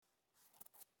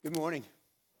Good morning.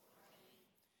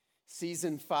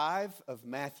 Season 5 of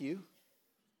Matthew.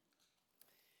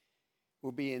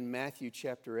 We'll be in Matthew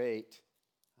chapter 8.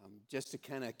 Just to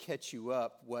kind of catch you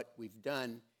up, what we've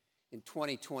done in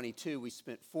 2022, we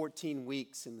spent 14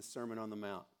 weeks in the Sermon on the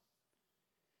Mount.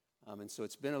 And so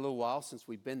it's been a little while since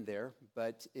we've been there,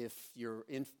 but if you're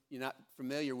not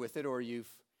familiar with it or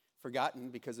you've forgotten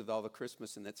because of all the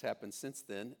Christmas and that's happened since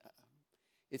then,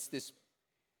 it's this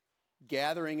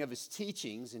gathering of his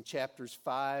teachings in chapters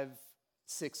 5,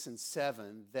 6, and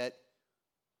 7 that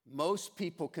most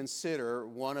people consider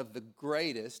one of the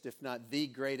greatest, if not the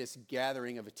greatest,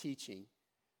 gathering of a teaching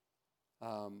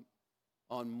on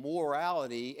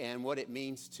morality and what it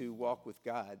means to walk with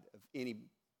God of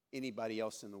anybody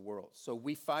else in the world. So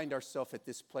we find ourselves at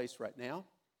this place right now.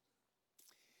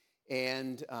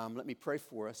 And let me pray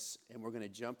for us, and we're going to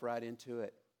jump right into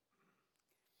it.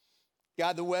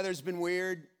 God, the weather's been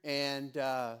weird, and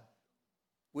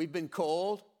we've been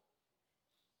cold,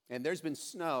 and there's been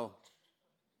snow.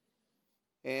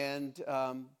 And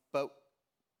but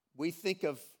we think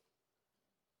of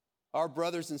our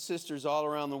brothers and sisters all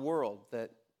around the world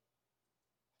that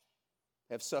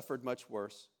have suffered much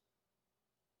worse.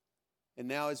 And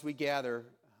now as we gather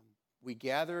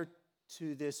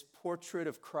to this portrait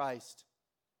of Christ.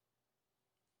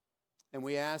 And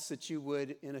we ask that you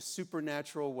would, in a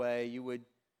supernatural way, you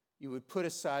would put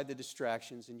aside the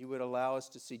distractions and you would allow us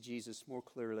to see Jesus more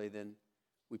clearly than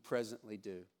we presently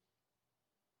do.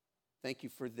 Thank you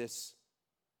for this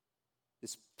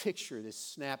picture, this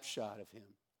snapshot of him.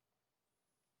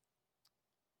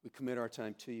 We commit our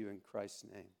time to you in Christ's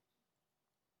name.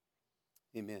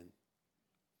 Amen.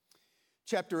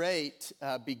 Chapter 8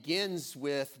 begins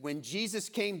with, when Jesus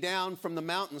came down from the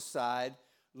mountainside,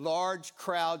 large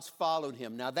crowds followed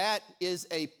him. Now that is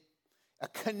a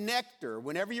connector.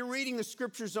 Whenever you're reading the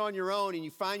scriptures on your own and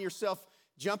you find yourself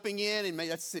jumping in, and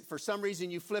that's for some reason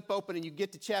you flip open and you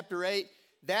get to chapter 8,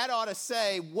 that ought to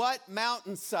say, what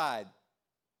mountainside?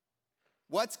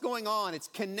 What's going on? It's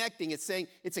connecting. It's saying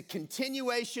it's a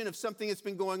continuation of something that's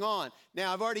been going on.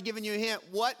 Now, I've already given you a hint.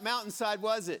 What mountainside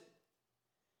was it?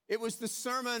 It was the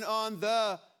Sermon on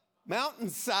the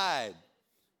Mountainside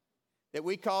that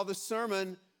we call the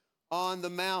Sermon on the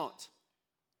Mount.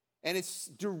 And it's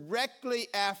directly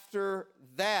after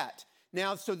that.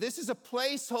 Now, so this is a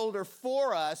placeholder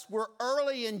for us. We're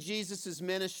early in Jesus'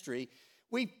 ministry.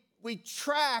 We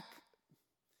track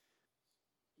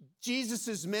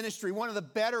Jesus' ministry. One of the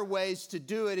better ways to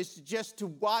do it is just to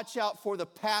watch out for the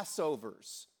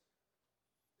Passovers.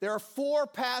 There are 4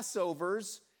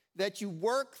 Passovers that you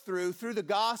work through the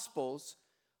Gospels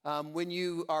when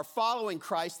you are following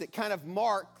Christ that kind of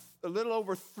mark a little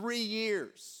over 3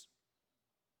 years.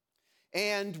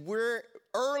 And we're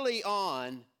early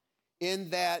on in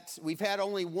that we've had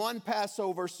only one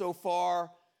Passover so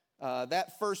far.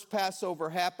 That first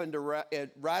Passover happened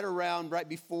right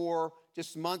before,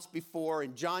 just months before.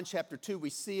 In John chapter 2, we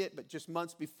see it, but just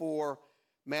months before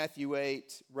Matthew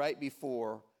 8, right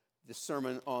before the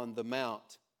Sermon on the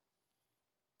Mount.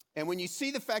 And when you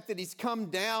see the fact that he's come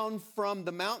down from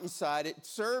the mountainside, it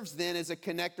serves then as a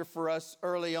connector for us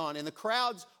early on. And the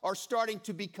crowds are starting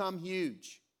to become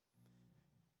huge.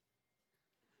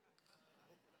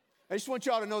 I just want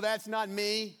y'all to know that's not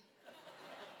me.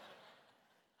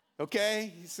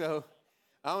 Okay? So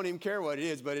I don't even care what it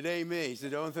is, but it ain't me. So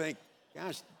don't think,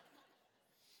 gosh.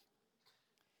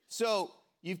 So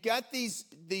you've got these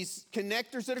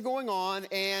connectors that are going on,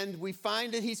 and we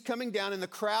find that he's coming down, and the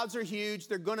crowds are huge.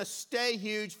 They're going to stay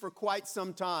huge for quite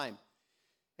some time.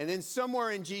 And then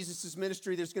somewhere in Jesus'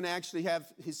 ministry, there's going to actually have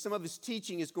some of his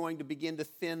teaching is going to begin to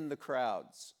thin the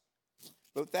crowds.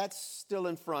 But that's still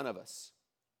in front of us.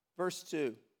 Verse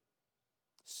 2.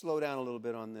 Slow down a little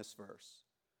bit on this verse.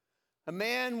 A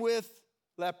man with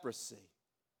leprosy.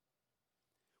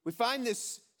 We find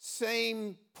this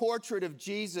same portrait of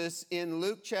Jesus in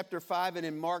Luke chapter 5 and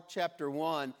in Mark chapter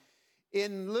 1.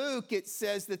 In Luke, it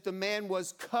says that the man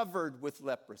was covered with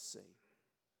leprosy.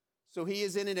 So he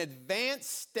is in an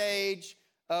advanced stage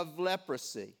of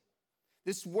leprosy.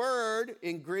 This word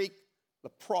in Greek,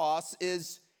 lepros,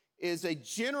 is a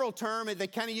general term, and they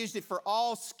kind of used it for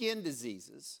all skin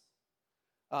diseases.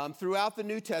 Throughout the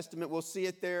New Testament, we'll see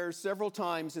it there several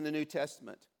times in the New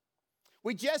Testament.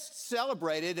 We just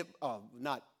celebrated,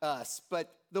 not us,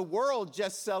 but the world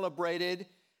just celebrated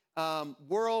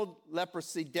World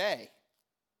Leprosy Day.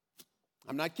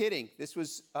 I'm not kidding. This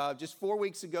was just 4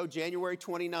 weeks ago, January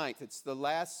 29th. It's the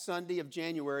last Sunday of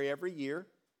January every year.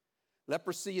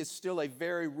 Leprosy is still a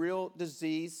very real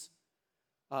disease.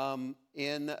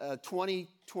 In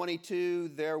 2022,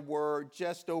 there were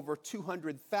just over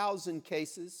 200,000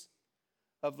 cases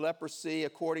of leprosy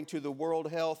according to the World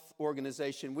Health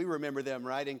Organization. We remember them,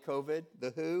 right, in COVID? The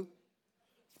WHO?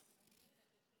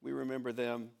 We remember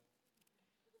them.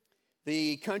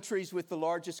 The countries with the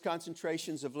largest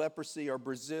concentrations of leprosy are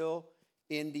Brazil,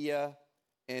 India,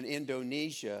 and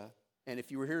Indonesia. And if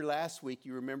you were here last week,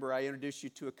 you remember I introduced you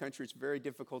to a country it's very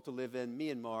difficult to live in,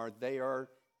 Myanmar. They are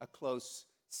a close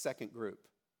second group.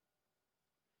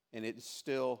 And it is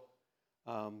still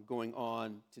going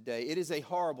on today. It is a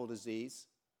horrible disease.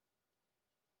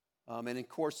 And of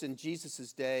course, in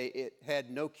Jesus' day, it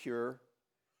had no cure.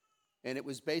 And it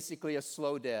was basically a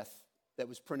slow death that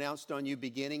was pronounced on you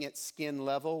beginning at skin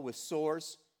level with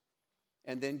sores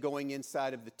and then going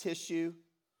inside of the tissue,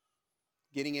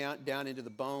 getting out down into the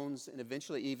bones, and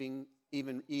eventually even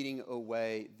eating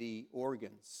away the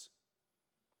organs.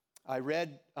 I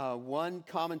read one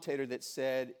commentator that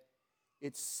said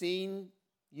it's seen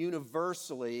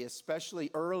universally,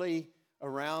 especially early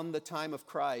around the time of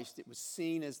Christ, it was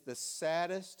seen as the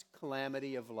saddest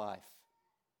calamity of life.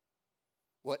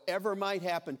 Whatever might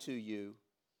happen to you,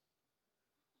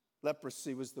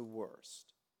 leprosy was the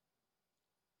worst.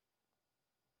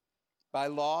 By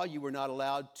law, you were not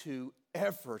allowed to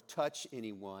ever touch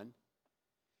anyone.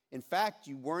 In fact,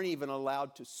 you weren't even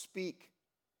allowed to speak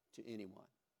to anyone.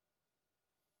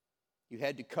 You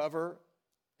had to cover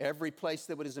every place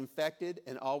that was infected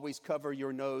and always cover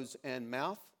your nose and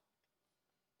mouth.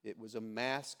 It was a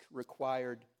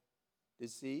mask-required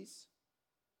disease.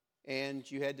 And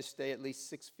you had to stay at least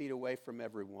 6 feet away from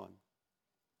everyone.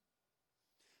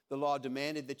 The law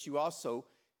demanded that you also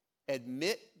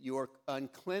admit your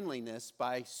uncleanliness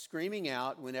by screaming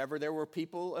out whenever there were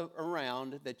people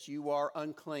around that you are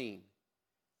unclean.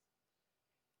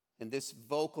 And this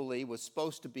vocally was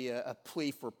supposed to be a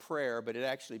plea for prayer, but it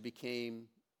actually became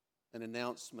an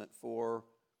announcement for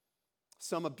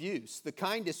some abuse. The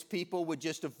kindest people would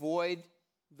just avoid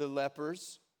the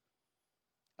lepers.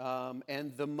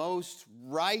 And the most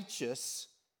righteous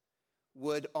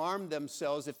would arm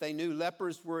themselves if they knew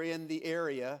lepers were in the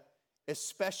area,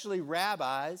 especially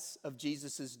rabbis of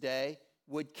Jesus' day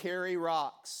would carry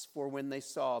rocks for when they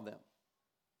saw them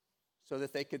so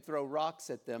that they could throw rocks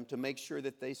at them to make sure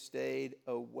that they stayed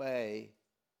away.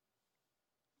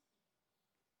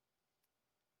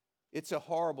 It's a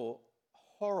horrible,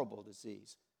 horrible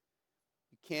disease.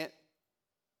 You can't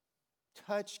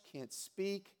touch, can't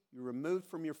speak. You're removed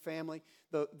from your family.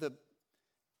 The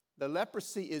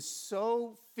leprosy is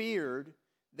so feared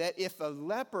that if a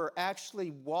leper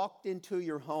actually walked into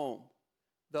your home,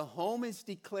 the home is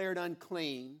declared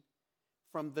unclean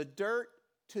from the dirt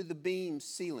to the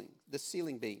the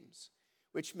ceiling beams,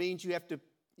 which means you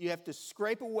have to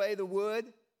scrape away the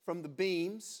wood from the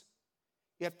beams.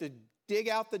 You have to dig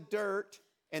out the dirt,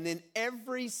 and then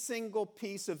every single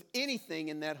piece of anything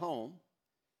in that home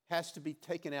has to be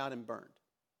taken out and burned.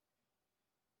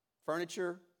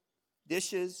 Furniture,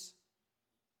 dishes,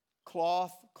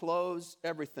 cloth, clothes,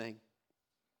 everything.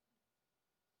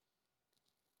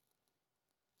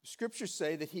 The scriptures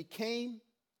say that the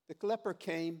leper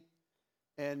came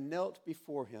and knelt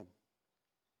before him.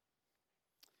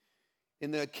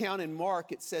 In the account in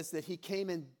Mark, it says that he came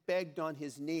and begged on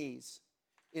his knees.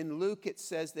 In Luke, it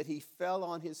says that he fell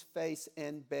on his face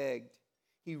and begged.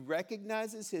 He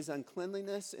recognizes his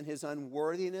uncleanliness and his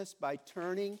unworthiness by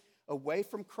turning away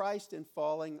from Christ and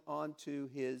falling onto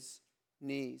his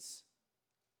knees.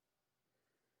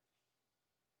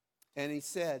 And he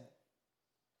said,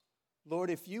 Lord,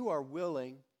 if you are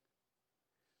willing,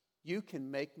 you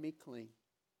can make me clean.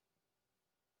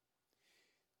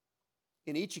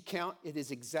 In each account, it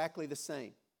is exactly the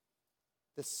same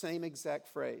exact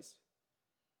phrase.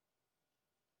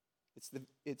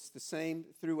 It's the same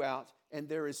throughout, and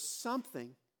there is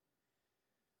something,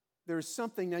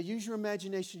 now use your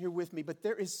imagination here with me, but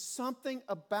there is something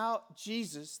about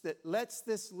Jesus that lets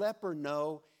this leper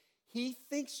know he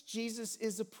thinks Jesus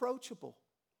is approachable.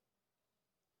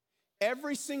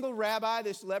 Every single rabbi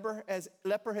this leper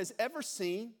has ever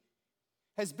seen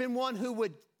has been one who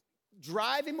would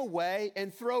drive him away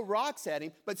and throw rocks at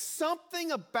him, but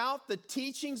something about the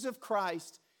teachings of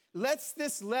Christ lets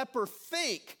this leper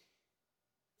think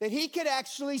that he could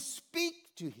actually speak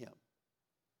to him,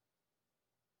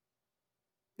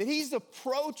 that he's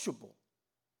approachable.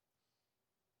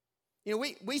 You know,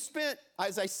 we spent,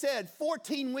 as I said,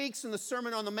 14 weeks in the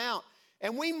Sermon on the Mount,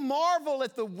 and we marvel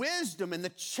at the wisdom and the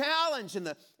challenge and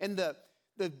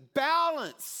the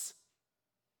balance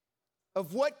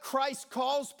of what Christ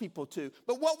calls people to.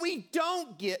 But what we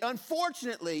don't get,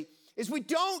 unfortunately, is we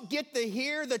don't get to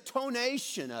hear the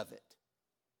tonation of it.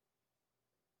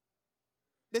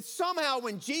 That somehow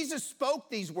when Jesus spoke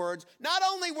these words, not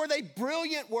only were they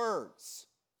brilliant words,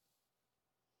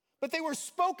 but they were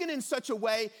spoken in such a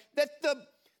way that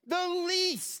the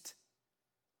least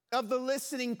of the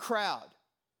listening crowd,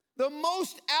 the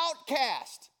most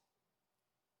outcast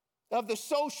of the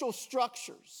social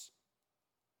structures,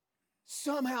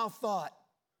 somehow thought,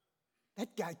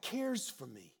 that guy cares for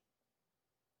me.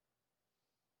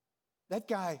 That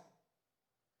guy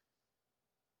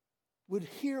would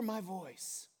hear my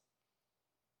voice.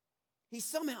 He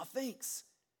somehow thinks,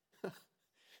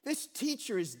 this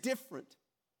teacher is different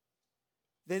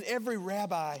than every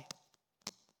rabbi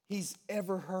he's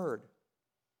ever heard.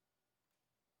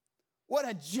 What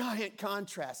a giant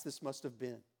contrast this must have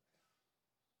been.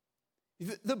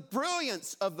 The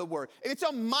brilliance of the word. It's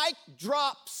a mic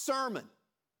drop sermon.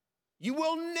 You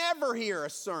will never hear a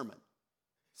sermon.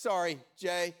 Sorry,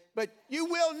 Jay, but you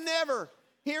will never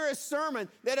hear a sermon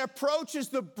that approaches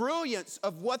the brilliance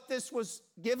of what this was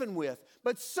given with.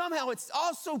 But somehow it's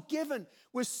also given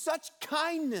with such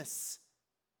kindness.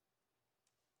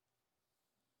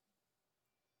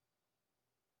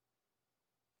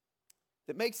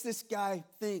 That makes this guy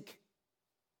think,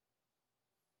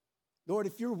 Lord,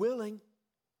 if you're willing,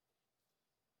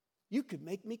 you could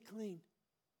make me clean.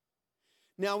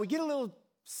 Now we get a little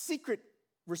secret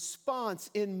response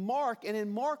in Mark, and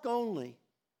in Mark only.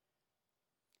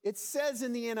 It says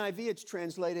in the NIV, it's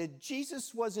translated,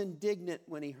 Jesus was indignant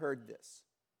when he heard this.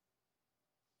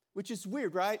 Which is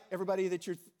weird, right? Everybody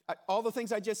all the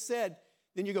things I just said,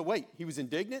 then you go, wait, he was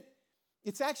indignant?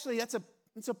 It's actually, it's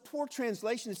a poor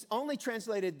translation. It's only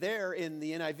translated there in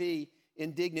the NIV,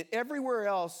 indignant. Everywhere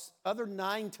else, other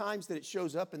 9 times that it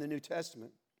shows up in the New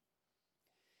Testament,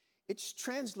 it's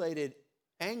translated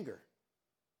anger.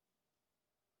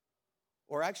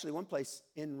 Or actually, one place,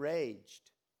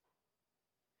 enraged.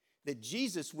 That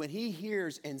Jesus, when he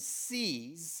hears and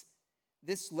sees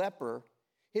this leper,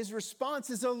 his response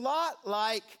is a lot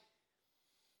like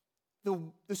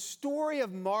the story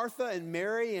of Martha and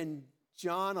Mary in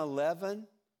John 11,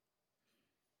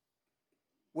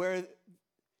 where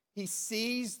he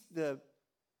sees the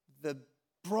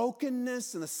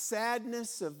brokenness and the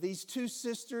sadness of these 2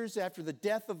 sisters after the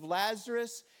death of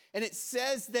Lazarus. And it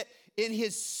says that in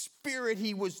his spirit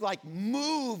he was like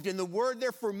moved, and the word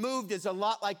therefore moved is a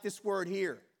lot like this word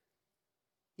here.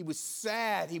 He was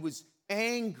sad, he was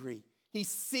angry. He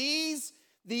sees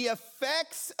the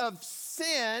effects of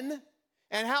sin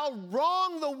and how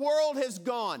wrong the world has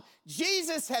gone.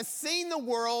 Jesus has seen the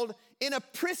world in a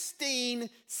pristine,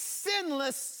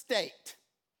 sinless state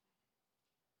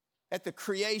at the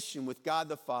creation with God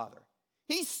the Father.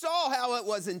 He saw how it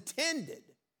was intended.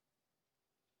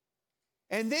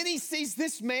 And then he sees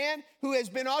this man who has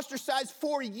been ostracized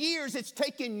for years. It's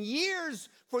taken years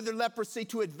for the leprosy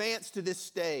to advance to this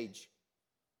stage.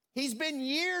 He's been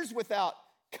years without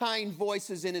kind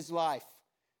voices in his life.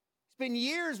 He's been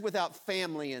years without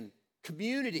family and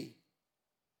community.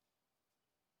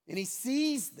 And he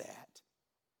sees that.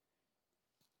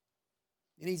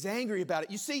 And he's angry about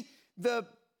it. You see, the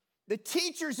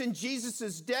teachers in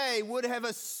Jesus' day would have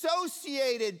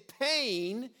associated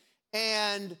pain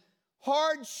and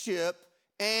hardship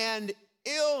and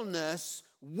illness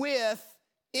with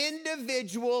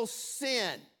individual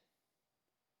sin.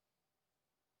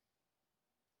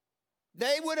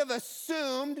 They would have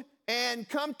assumed and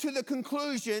come to the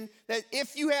conclusion that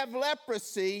if you have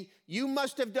leprosy, you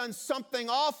must have done something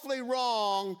awfully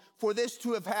wrong for this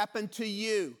to have happened to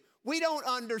you. We don't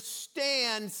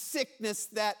understand sickness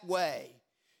that way.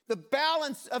 The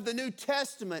balance of the New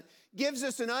Testament gives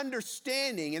us an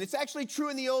understanding, and it's actually true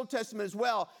in the Old Testament as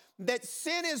well, that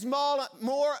sin is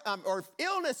or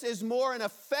illness is more an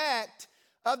effect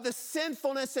of the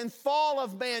sinfulness and fall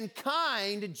of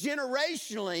mankind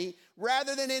generationally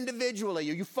rather than individually.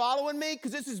 Are you following me?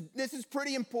 Because this is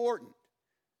pretty important.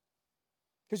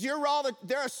 Because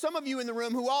there are some of you in the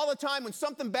room who all the time when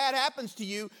something bad happens to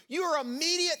you, your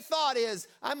immediate thought is,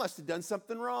 I must have done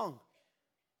something wrong.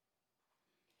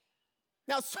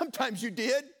 Now, sometimes you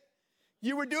did.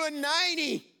 You were doing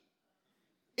 90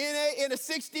 in a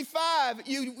 65.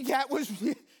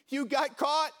 You got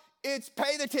caught. It's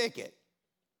pay the ticket.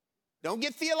 Don't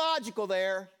get theological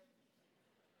there.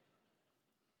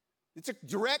 It's a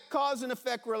direct cause and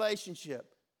effect relationship.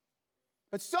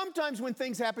 But sometimes when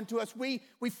things happen to us, we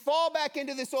fall back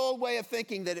into this old way of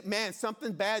thinking that, man,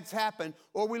 something bad's happened.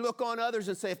 Or we look on others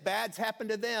and say, if bad's happened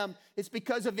to them, it's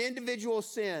because of individual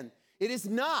sin. It is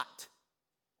not.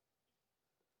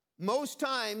 Most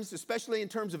times, especially in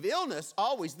terms of illness,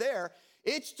 always there,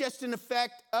 it's just an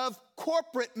effect of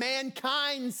corporate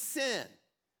mankind's sin,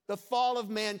 the fall of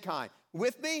mankind.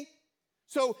 With me?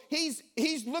 So he's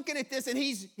looking at this and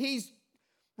he's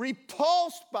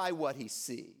repulsed by what he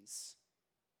sees.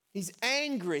 He's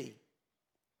angry.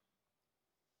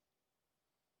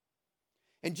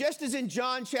 And just as in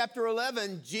John chapter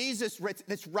 11, Jesus,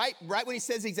 that's right when he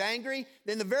says he's angry,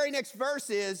 then the very next verse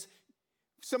is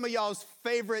some of y'all's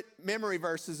favorite memory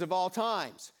verses of all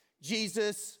times.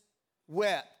 Jesus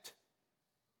wept.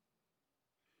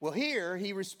 Well, here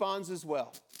he responds as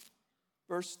well.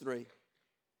 Verse 3.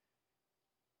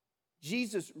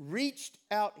 Jesus reached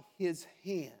out his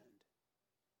hand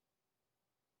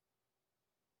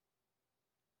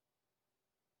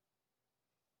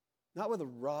not with a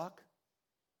rock,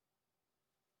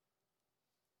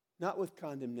 not with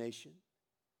condemnation.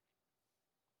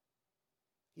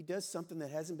 He does something that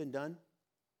hasn't been done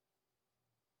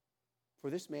for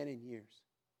this man in years.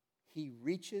 He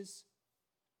reaches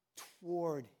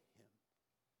toward him.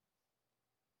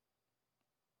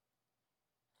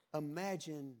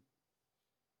 Imagine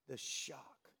the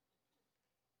shock.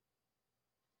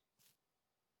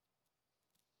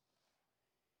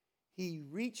 He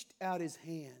reached out his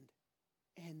hand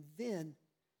and then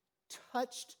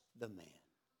touched the man.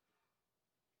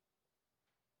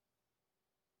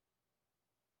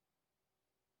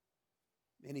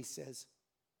 And he says,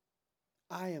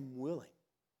 I am willing.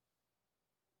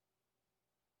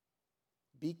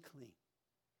 Be clean.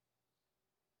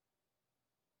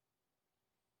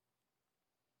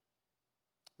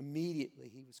 Immediately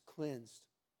he was cleansed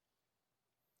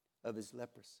of his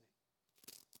leprosy.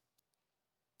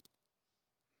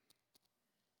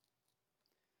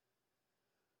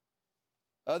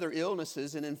 Other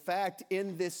illnesses, and in fact,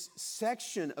 in this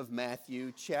section of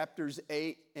Matthew, chapters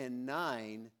 8 and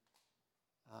 9,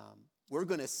 we're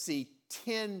going to see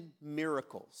 10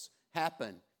 miracles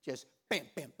happen. Just bam,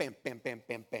 bam, bam, bam, bam,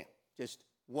 bam, bam. Just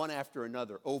one after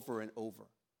another, over and over.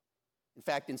 In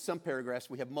fact, in some paragraphs,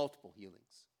 we have multiple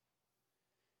healings.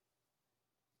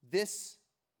 This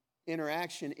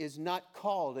interaction is not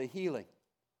called a healing.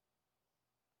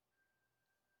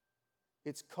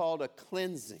 It's called a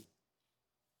cleansing.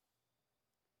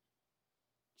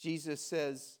 Jesus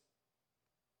says,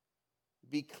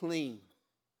 be clean.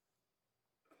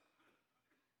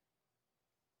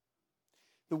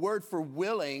 The word for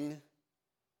willing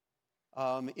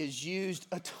is used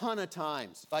a ton of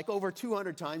times, like over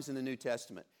 200 times in the New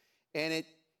Testament. And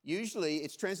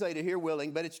it's translated here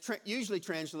willing, but it's usually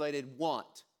translated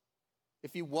want.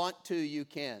 If you want to, you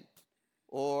can.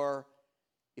 Or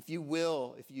if you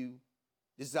will, if you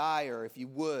desire, if you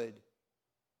would.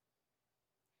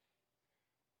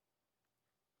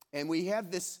 And we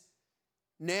have this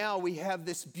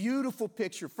beautiful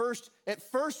picture. At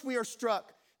first we are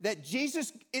struck that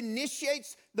Jesus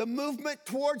initiates the movement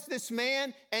towards this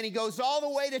man, and he goes all the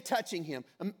way to touching him.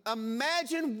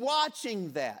 Imagine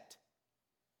watching that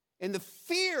and the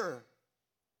fear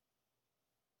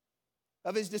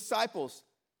of his disciples,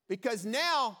 because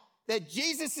now that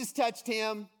Jesus has touched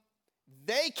him,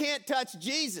 they can't touch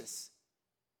Jesus.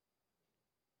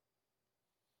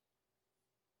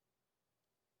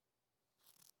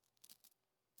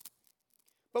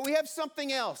 But we have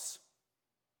something else.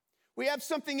 We have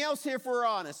something else here if we're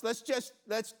honest. Let's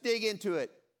dig into it.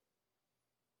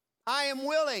 I am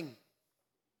willing.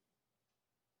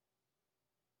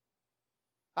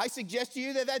 I suggest to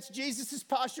you that that's Jesus'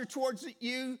 posture towards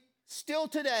you still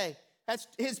today. That's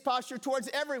his posture towards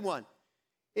everyone.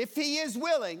 If he is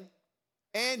willing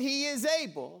and he is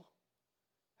able,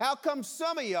 how come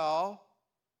some of y'all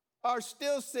are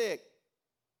still sick?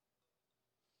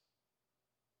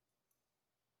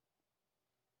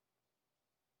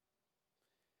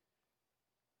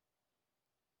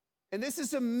 And this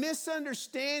is a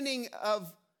misunderstanding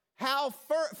of how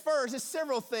first, there's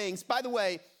several things. By the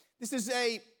way, this is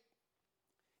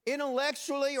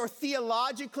intellectually or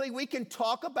theologically, we can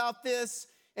talk about this,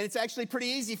 and it's actually pretty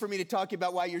easy for me to talk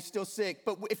about why you're still sick.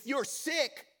 But if you're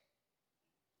sick,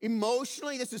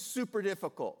 emotionally, this is super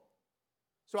difficult.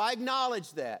 So I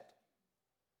acknowledge that.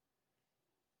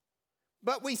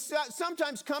 But we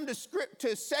sometimes come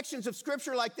to sections of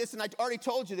Scripture like this, and I already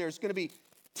told you there's going to be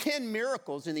 10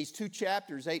 miracles in these two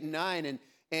chapters, 8 and 9,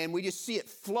 and we just see it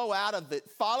flow out of it.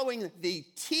 Following the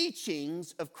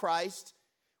teachings of Christ,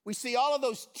 we see all of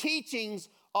those teachings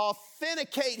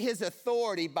authenticate his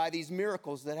authority by these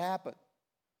miracles that happen.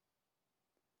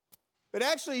 But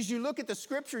actually, as you look at the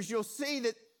Scriptures, you'll see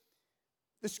that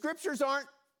the Scriptures aren't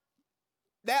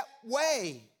that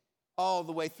way all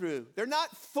the way through. They're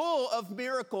not full of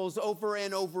miracles over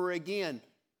and over again.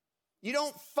 You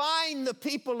don't find the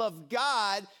people of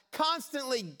God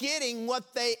constantly getting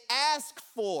what they ask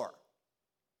for.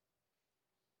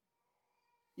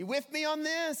 You with me on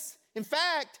this? In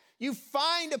fact, you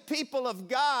find a people of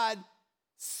God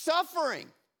suffering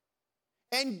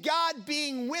and God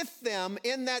being with them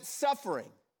in that suffering.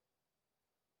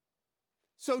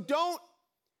 So don't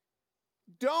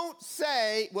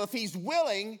say, well, if he's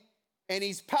willing and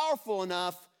he's powerful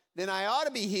enough, then I ought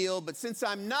to be healed. But since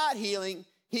I'm not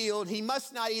healed, he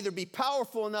must not either be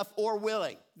powerful enough or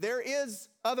willing. There is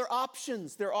other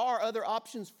options. There are other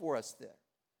options for us there.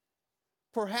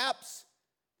 Perhaps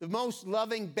the most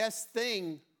loving, best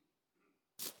thing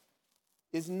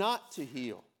is not to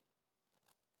heal.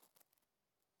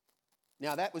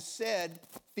 Now, that was said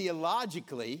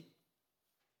theologically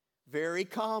very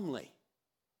calmly.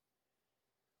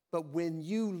 But when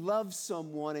you love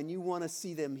someone and you want to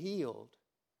see them healed,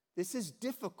 this is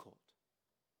difficult.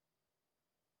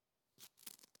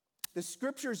 The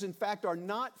scriptures, in fact, are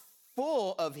not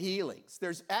full of healings.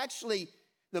 There's actually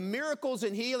the miracles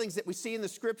and healings that we see in the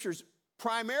scriptures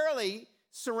primarily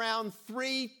surround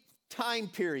 3 time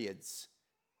periods: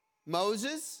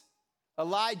 Moses,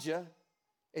 Elijah,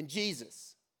 and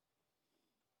Jesus.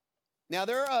 Now,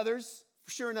 there are others,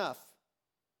 sure enough.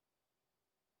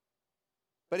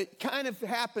 But it kind of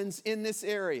happens in this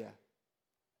area.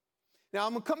 Now,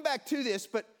 I'm going to come back to this,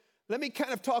 but let me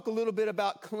kind of talk a little bit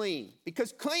about clean,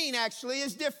 because clean actually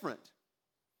is different.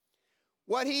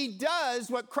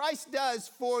 What Christ does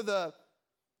for the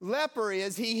leper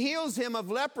is he heals him of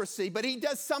leprosy, but he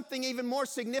does something even more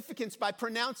significant by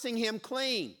pronouncing him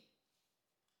clean.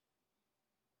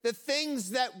 The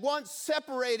things that once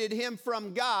separated him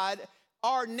from God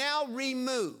are now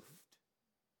removed.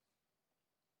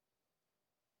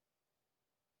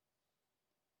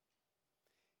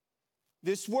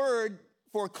 This word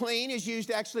for clean is used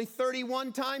actually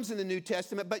 31 times in the New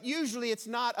Testament, but usually it's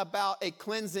not about a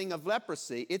cleansing of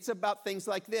leprosy. It's about things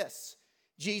like this.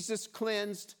 Jesus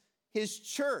cleansed his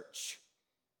church.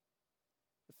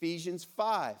 Ephesians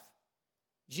 5.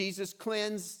 Jesus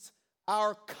cleansed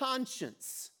our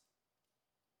conscience.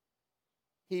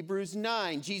 Hebrews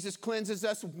 9. Jesus cleanses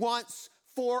us once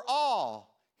for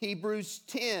all. Hebrews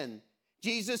 10.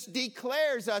 Jesus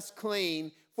declares us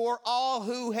clean for all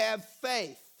who have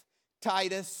faith.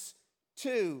 Titus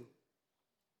 2.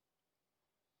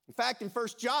 In fact, in 1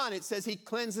 John, it says he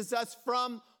cleanses us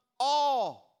from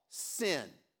all sin.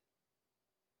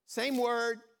 Same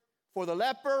word for the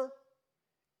leper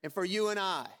and for you and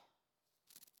I.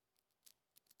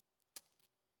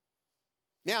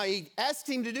 Now, he asks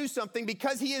him to do something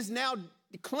because he is now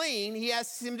clean. He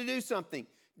asks him to do something.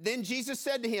 Then Jesus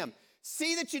said to him,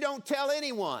 "See that you don't tell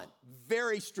anyone."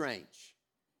 Very strange.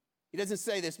 He doesn't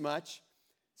say this much.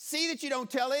 "See that you don't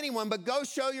tell anyone, but go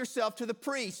show yourself to the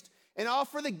priest and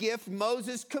offer the gift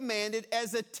Moses commanded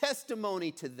as a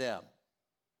testimony to them."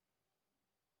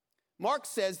 Mark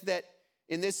says that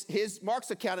in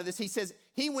Mark's account of this, he says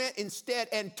he went instead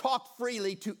and talked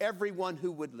freely to everyone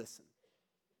who would listen.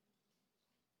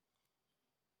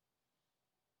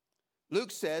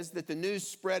 Luke says that the news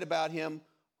spread about him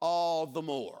all the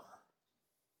more.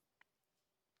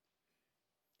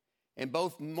 And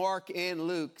both Mark and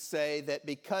Luke say that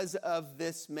because of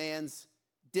this man's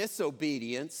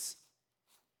disobedience,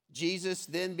 Jesus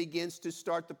then begins to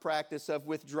start the practice of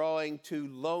withdrawing to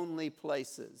lonely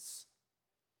places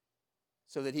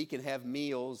so that he can have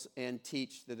meals and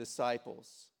teach the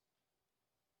disciples.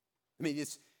 I mean,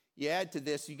 you add to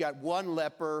this, you got one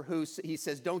leper who he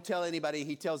says, "Don't tell anybody."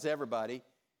 He tells everybody.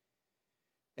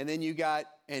 And then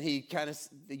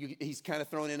he's kind of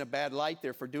thrown in a bad light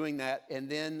there for doing that. And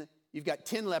then you've got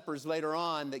 10 lepers later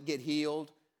on that get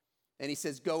healed. And he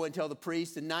says, "Go and tell the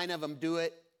priest." And 9 of them do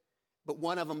it, but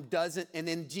 1 of them doesn't. And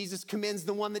then Jesus commends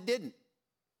the one that didn't.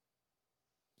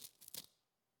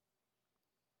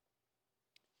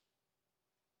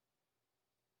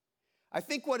 I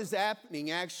think what is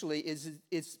happening actually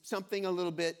is something a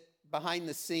little bit behind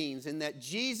the scenes, in that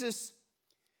Jesus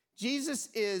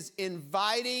is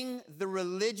inviting the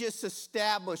religious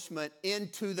establishment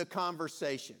into the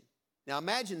conversation. Now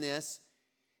imagine this.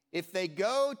 If they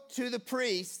go to the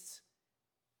priests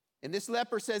and this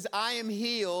leper says, "I am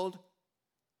healed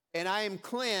and I am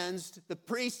cleansed," the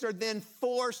priests are then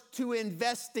forced to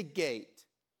investigate.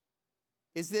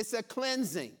 Is this a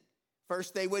cleansing?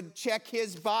 First, they would check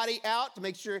his body out to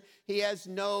make sure he has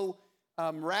no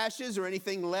rashes or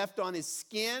anything left on his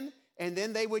skin. And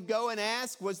then they would go and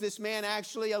ask, was this man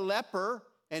actually a leper?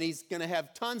 And he's going to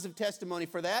have tons of testimony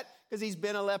for that because he's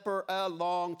been a leper a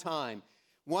long time.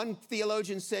 One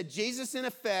theologian said Jesus, in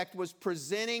effect, was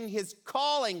presenting his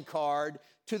calling card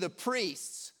to the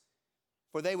priests,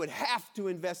 for they would have to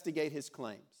investigate his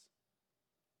claims.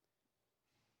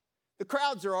 The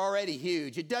crowds are already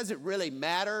huge. It doesn't really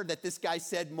matter that this guy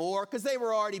said more because they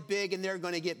were already big and they're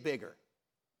going to get bigger.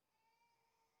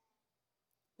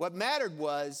 What mattered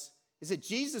was is that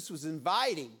Jesus was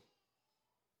inviting,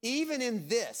 even in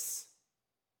this,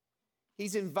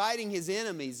 he's inviting his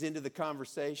enemies into the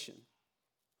conversation.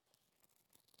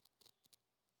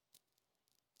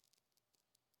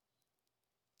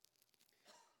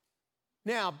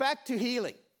 Now, back to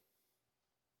healing.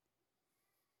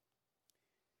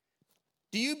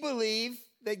 Do you believe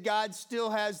that God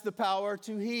still has the power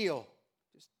to heal?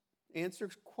 Just answer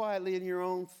quietly in your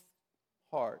own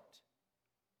heart.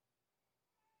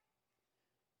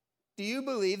 Do you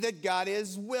believe that God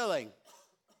is willing?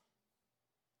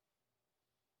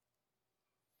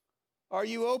 Are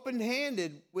you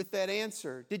open-handed with that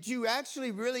answer? Did you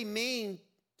actually really mean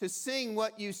to sing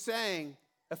what you sang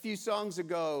a few songs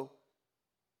ago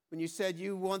when you said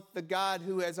you want the God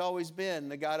who has always been,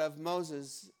 the God of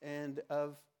Moses and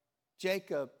of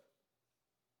Jacob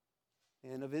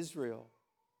and of Israel?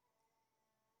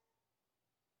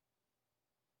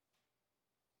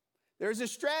 There's a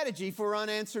strategy for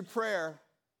unanswered prayer.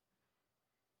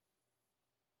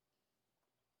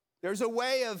 There's a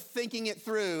way of thinking it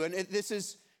through, and this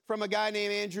is from a guy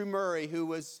named Andrew Murray, who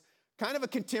was kind of a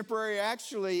contemporary,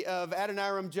 actually, of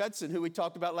Adoniram Judson, who we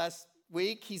talked about last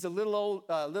week. He's a little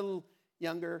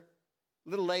younger, a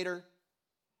little later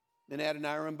than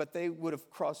Adoniram, but they would have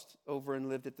crossed over and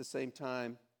lived at the same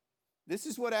time. This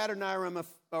is what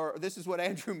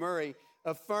Andrew Murray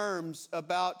affirms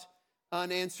about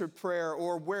unanswered prayer,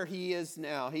 or where he is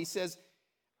now. He says,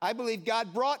 I believe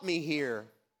God brought me here,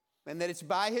 and that it's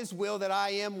by his will that I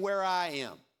am where I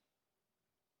am.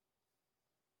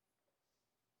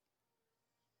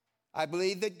 I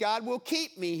believe that God will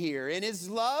keep me here in his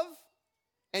love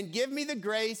and give me the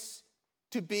grace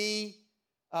to behave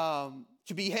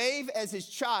as his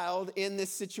child in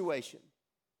this situation.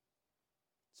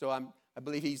 So I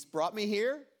believe he's brought me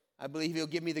here. I believe he'll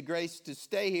give me the grace to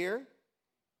stay here.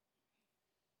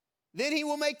 Then he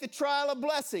will make the trial a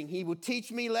blessing. He will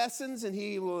teach me lessons that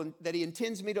he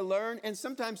intends me to learn, and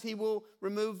sometimes he will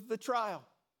remove the trial.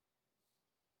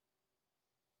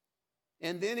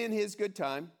 And then in his good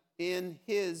time, he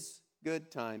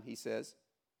says,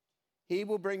 he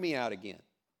will bring me out again.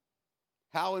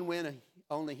 How and when,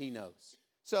 only he knows.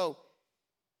 So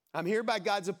I'm here by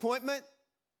God's appointment.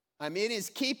 I'm in his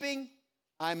keeping.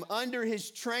 I'm under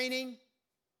his training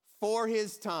for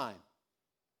his time.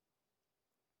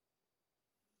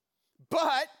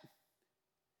 But,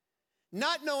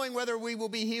 not knowing whether we will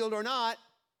be healed or not,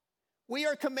 we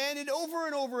are commanded over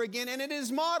and over again, and it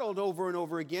is modeled over and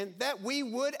over again, that we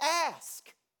would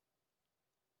ask,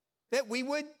 that we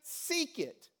would seek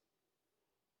it.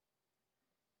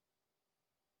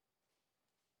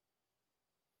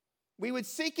 We would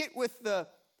seek it with the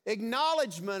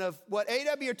acknowledgement of what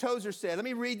A.W. Tozer said. Let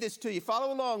me read this to you.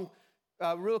 Follow along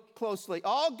real closely.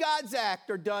 All God's acts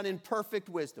are done in perfect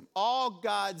wisdom. All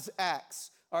God's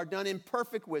acts are done in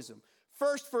perfect wisdom.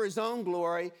 First for his own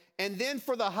glory, and then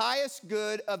for the highest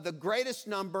good of the greatest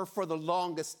number for the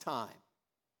longest time.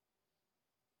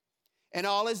 And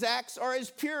all his acts are as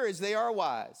pure as they are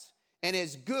wise, and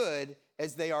as good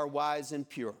as they are wise and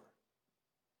pure.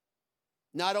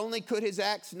 Not only could his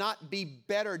acts not be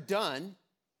better done,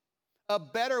 a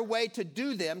better way to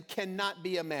do them cannot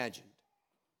be imagined.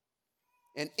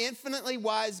 An infinitely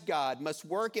wise God must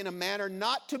work in a manner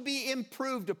not to be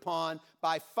improved upon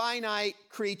by finite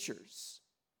creatures.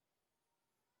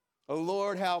 O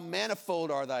Lord, how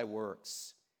manifold are thy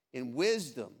works. In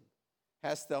wisdom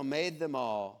hast thou made them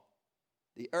all.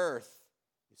 The earth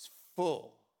is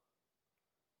full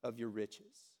of your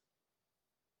riches.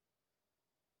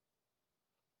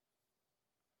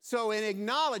 So in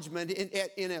acknowledgement,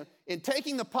 in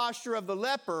taking the posture of the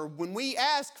leper, when we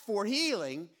ask for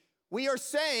healing, we are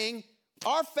saying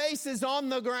our face is on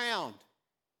the ground.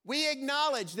 We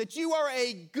acknowledge that you are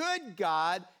a good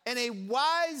God and a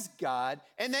wise God,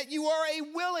 and that you are a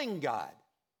willing God.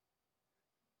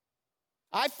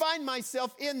 I find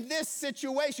myself in this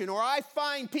situation, or I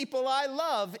find people I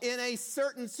love in a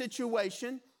certain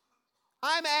situation.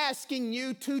 I'm asking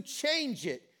you to change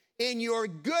it in your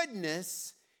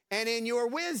goodness and in your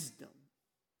wisdom.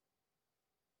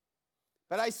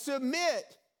 But I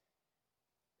submit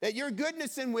that your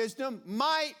goodness and wisdom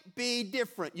might be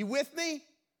different. You with me?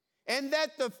 And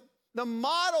that the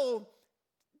model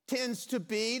tends to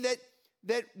be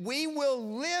that we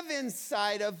will live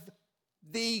inside of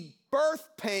the birth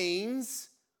pains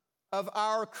of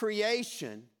our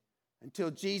creation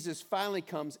until Jesus finally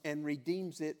comes and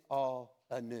redeems it all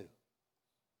anew.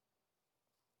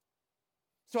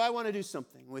 So I want to do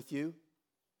something with you.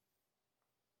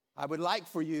 I would like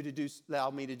for you to allow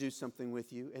me to do something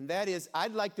with you, and that is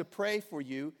I'd like to pray for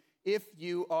you if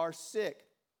you are sick.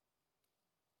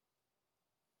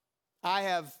 I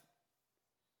have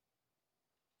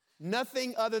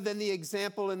nothing other than the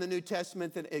example in the New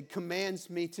Testament that it commands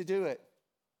me to do it.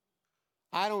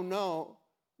 I don't know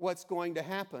what's going to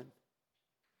happen.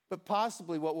 But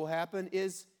possibly what will happen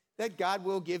is that God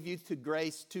will give you the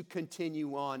grace to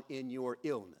continue on in your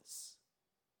illness.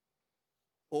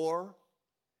 Or,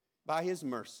 by His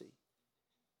mercy,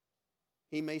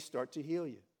 He may start to heal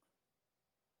you.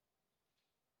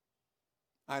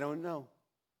 I don't know.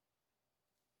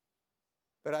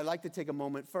 But I'd like to take a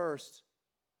moment first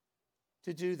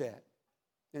to do that.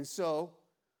 And so,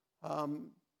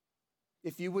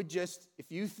 if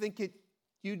you think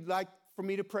you'd like for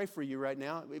me to pray for you right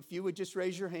now, if you would just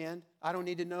raise your hand. I don't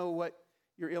need to know what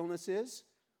your illness is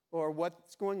or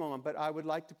what's going on, but I would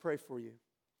like to pray for you.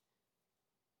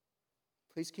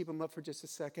 Please keep them up for just a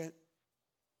second.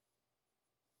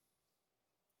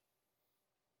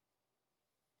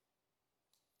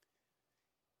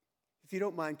 If you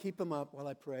don't mind, keep them up while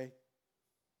I pray.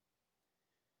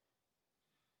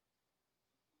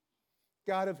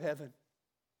 God of heaven,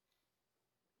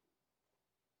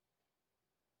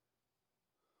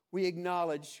 we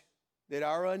acknowledge that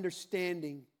our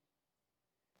understanding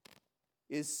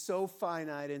is so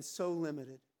finite and so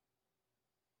limited,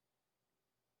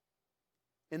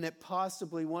 and that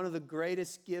possibly one of the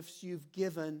greatest gifts you've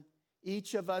given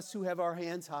each of us who have our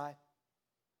hands high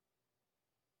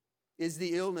is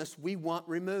the illness we want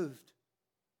removed.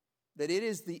 That it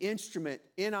is the instrument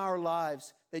in our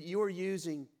lives that you are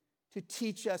using to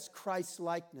teach us Christ's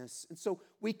likeness. And so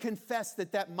we confess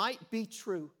that that might be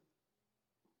true.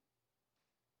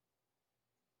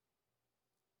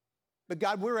 But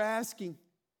God, we're asking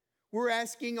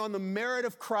on the merit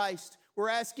of Christ. We're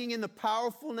asking in the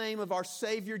powerful name of our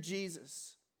Savior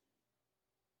Jesus.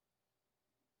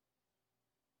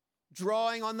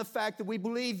 Drawing on the fact that we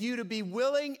believe you to be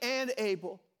willing and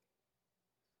able.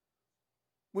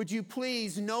 Would you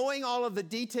please, knowing all of the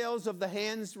details of the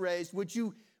hands raised, would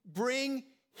you bring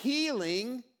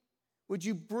healing? Would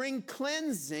you bring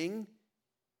cleansing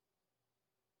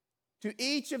to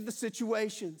each of the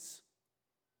situations?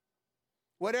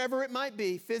 Whatever it might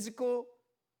be, physical,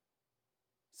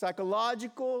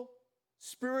 psychological,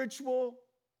 spiritual.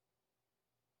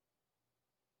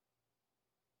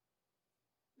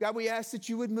 God, we ask that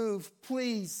you would move,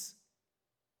 please,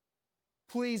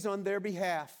 on their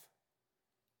behalf.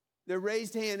 Their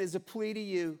raised hand is a plea to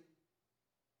you.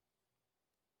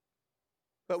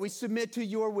 But we submit to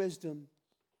your wisdom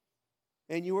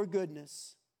and your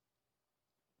goodness.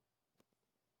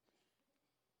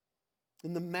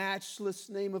 In the matchless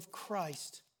name of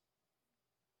Christ,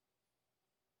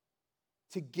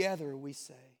 together we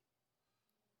say,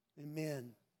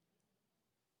 amen.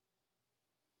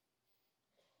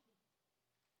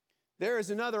 There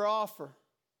is another offer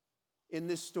in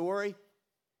this story,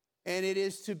 and it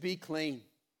is to be clean.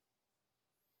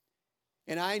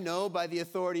 And I know by the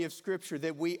authority of Scripture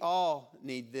that we all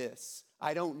need this.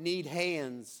 I don't need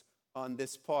hands on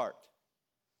this part.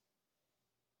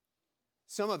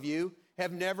 Some of you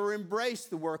have never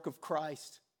embraced the work of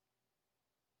Christ.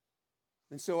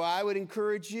 And so I would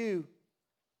encourage you,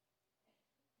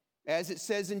 as it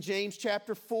says in James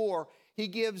chapter 4, he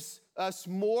gives us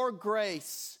more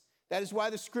grace. That is why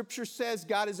the Scripture says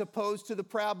God is opposed to the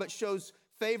proud but shows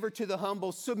favor to the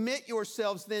humble. Submit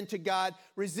yourselves then to God.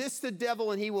 Resist the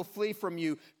devil and he will flee from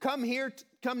you. Come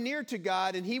near to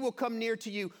God and he will come near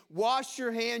to you. Wash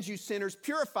your hands, you sinners.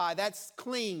 Purify. That's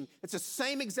clean. It's the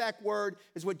same exact word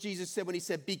as what Jesus said when he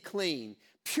said, be clean.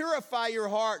 Purify your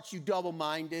hearts, you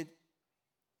double-minded.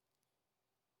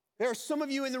 There are some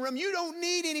of you in the room, you don't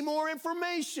need any more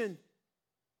information.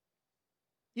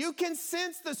 You can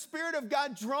sense the Spirit of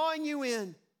God drawing you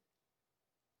in.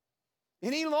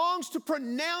 And he longs to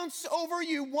pronounce over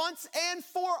you once and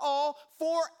for all,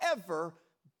 forever,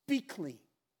 be clean.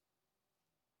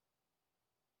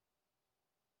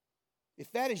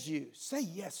 If that is you, say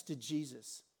yes to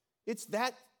Jesus. It's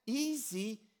that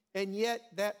easy and yet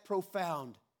that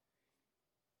profound.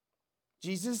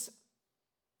 Jesus,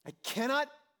 I cannot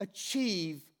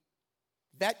achieve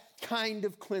that kind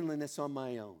of cleanliness on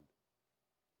my own.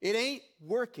 It ain't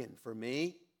working for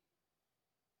me.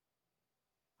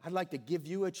 I'd like to give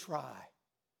you a try.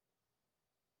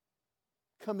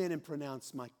 Come in and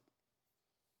pronounce my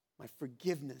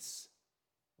forgiveness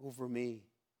over me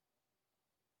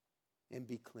and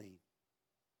be clean.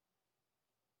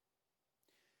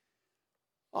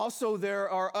 Also, there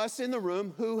are us in the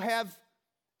room who have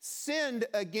sinned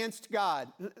against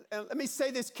God. Let me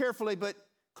say this carefully but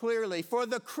clearly. For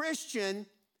the Christian,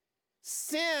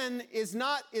 sin is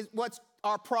what's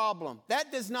our problem.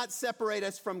 That does not separate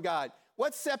us from God.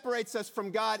 What separates us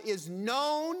from God is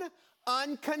known,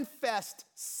 unconfessed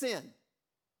sin.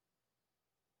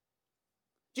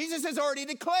 Jesus has already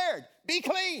declared, be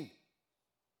clean.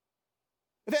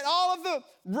 That all of the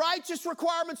righteous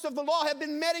requirements of the law have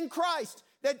been met in Christ.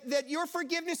 That your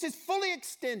forgiveness is fully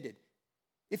extended.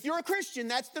 If you're a Christian,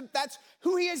 that's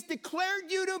who he has declared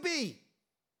you to be.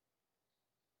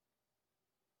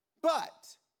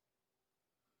 But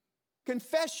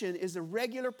confession is a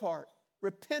regular part.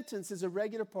 Repentance is a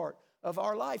regular part of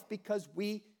our life because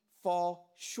we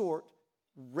fall short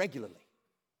regularly.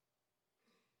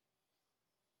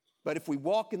 But if we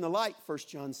walk in the light, 1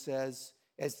 John says,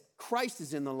 as Christ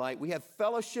is in the light, we have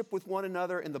fellowship with one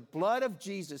another, and the blood of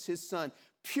Jesus, his Son,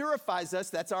 purifies us,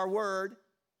 that's our word,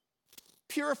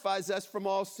 purifies us from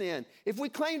all sin. If we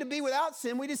claim to be without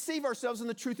sin, we deceive ourselves and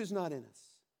the truth is not in us.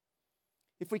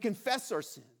 If we confess our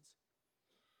sins,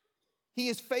 he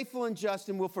is faithful and just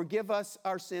and will forgive us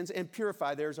our sins and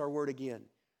purify, there's our word again,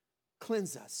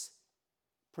 cleanse us,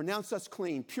 pronounce us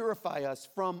clean, purify us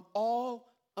from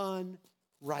all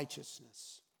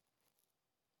unrighteousness.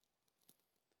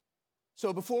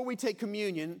 So before we take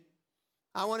communion,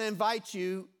 I want to invite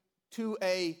you to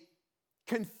a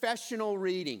confessional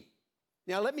reading.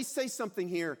 Now, let me say something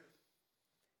here.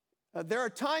 There are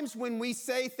times when we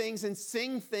say things and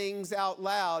sing things out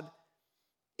loud.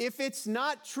 If it's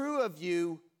not true of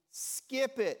you,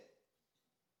 skip it.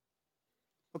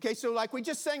 Okay, so like we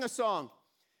just sang a song.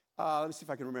 Let me see if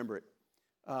I can remember it.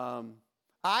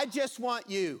 I just want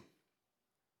you.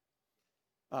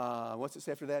 What's it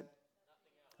say after that?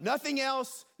 Nothing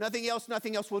else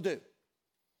will do.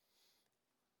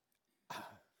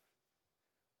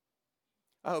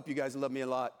 I hope you guys love me a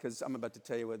lot because I'm about to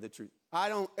tell you what the truth. I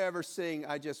don't ever sing,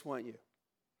 I just want you.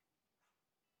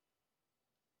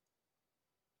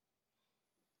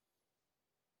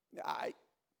 I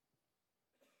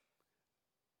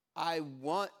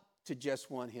want to just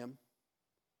want him.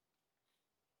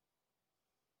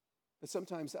 But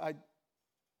sometimes I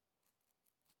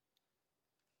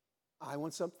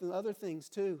want something, other things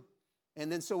too.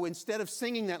 And then so instead of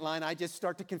singing that line, I just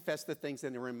start to confess the things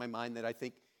that are in my mind that I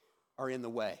think are in the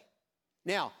way.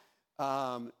 Now,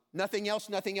 nothing else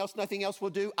will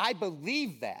do. I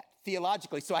believe that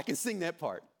theologically, so I can sing that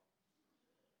part.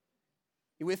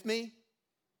 You with me?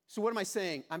 So what am I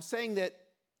saying? I'm saying that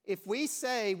if we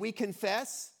say we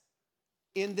confess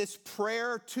in this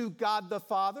prayer to God the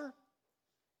Father,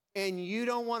 and you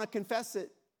don't want to confess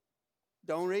it,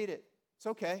 don't read it. It's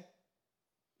okay.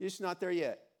 You're just not there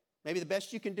yet. Maybe the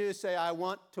best you can do is say, I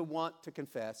want to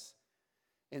confess.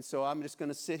 And so I'm just going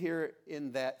to sit here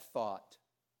in that thought.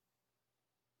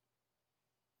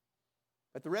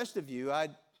 But the rest of you,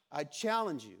 I'd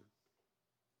challenge you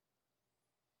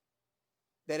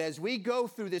that as we go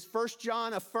through this, 1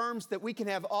 John affirms that we can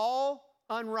have all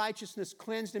unrighteousness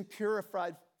cleansed and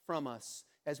purified from us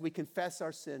as we confess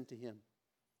our sin to him.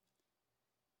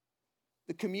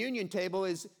 The communion table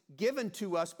is given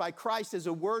to us by Christ as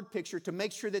a word picture to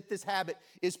make sure that this habit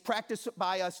is practiced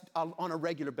by us on a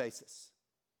regular basis.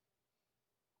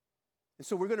 And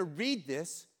so we're going to read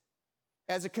this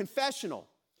as a confessional.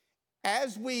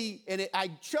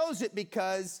 I chose it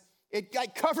because it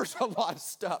covers a lot of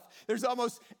stuff. There's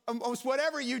almost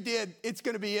whatever you did, it's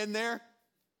going to be in there.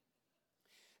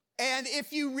 And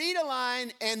if you read a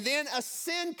line and then a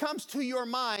sin comes to your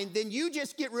mind, then you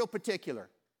just get real particular.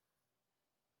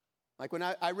 Like when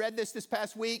I read this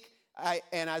past week,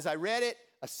 and as I read it,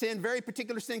 a very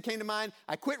particular sin came to mind.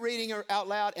 I quit reading it out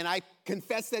loud, and I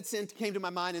confessed that sin came to my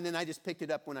mind, and then I just picked it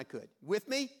up when I could. With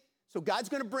me? So God's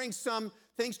going to bring some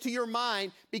things to your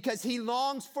mind because he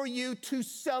longs for you to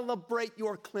celebrate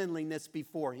your cleanliness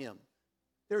before him.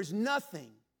 There's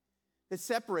nothing that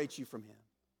separates you from him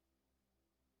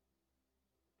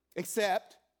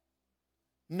except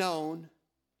known,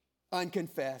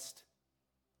 unconfessed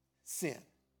sin.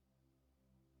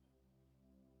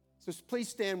 So please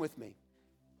stand with me.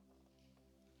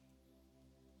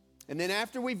 And then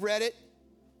after we've read it,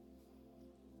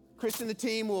 Chris and the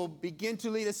team will begin to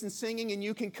lead us in singing, and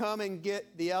you can come and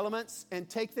get the elements and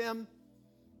take them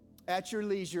at your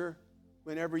leisure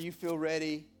whenever you feel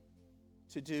ready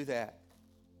to do that.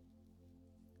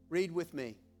 Read with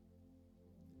me.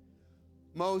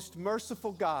 Most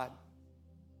merciful God,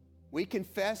 we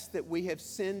confess that we have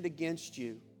sinned against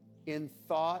you in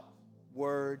thought,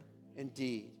 word, and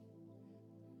deed,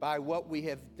 by what we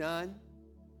have done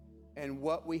and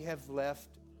what we have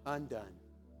left undone,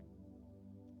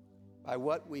 by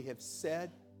what we have said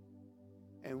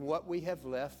and what we have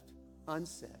left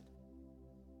unsaid.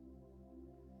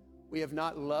 We have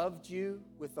not loved you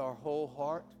with our whole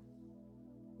heart.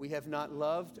 We have not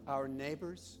loved our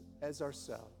neighbors as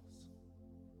ourselves.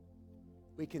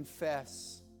 We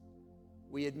confess,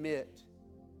 we admit,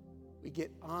 we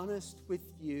get honest with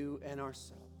you and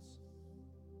ourselves.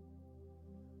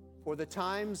 For the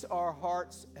times our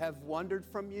hearts have wandered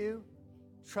from you,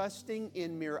 trusting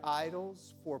in mere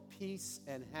idols for peace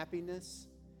and happiness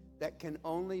that can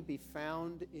only be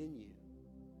found in you.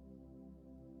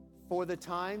 For the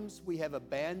times we have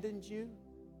abandoned you,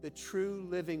 the true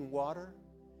living water,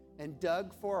 and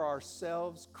dug for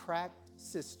ourselves cracked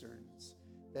cisterns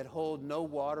that hold no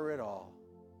water at all,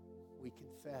 we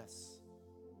confess.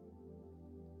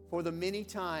 For the many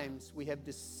times we have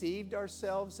deceived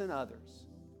ourselves and others,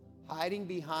 hiding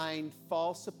behind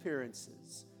false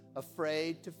appearances,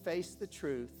 afraid to face the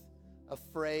truth,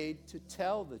 afraid to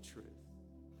tell the truth,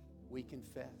 we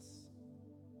confess.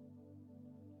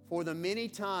 For the many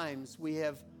times we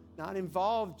have not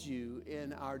involved you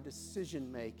in our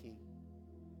decision making,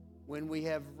 when we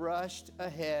have rushed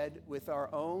ahead with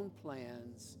our own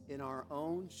plans in our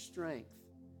own strength,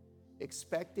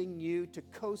 expecting you to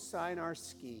co-sign our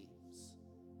schemes,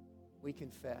 we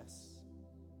confess.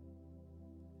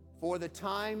 For the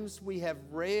times we have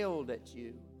railed at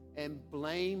you and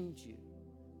blamed you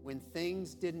when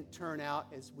things didn't turn out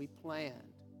as we planned,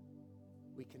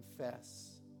 we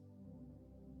confess.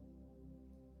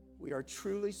 We are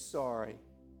truly sorry,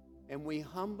 and we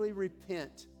humbly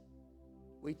repent.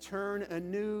 We turn a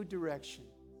new direction.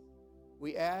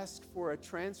 We ask for a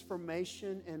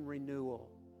transformation and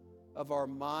renewal of our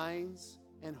minds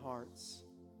and hearts,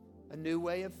 a new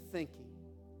way of thinking,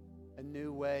 a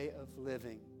new way of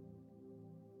living.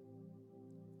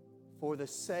 For the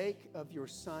sake of your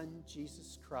Son,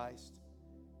 Jesus Christ,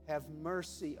 have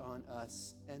mercy on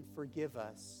us and forgive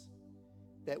us,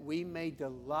 that we may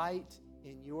delight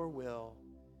in your will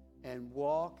and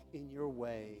walk in your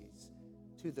ways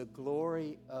to the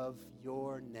glory of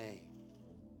your name.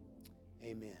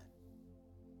 Amen.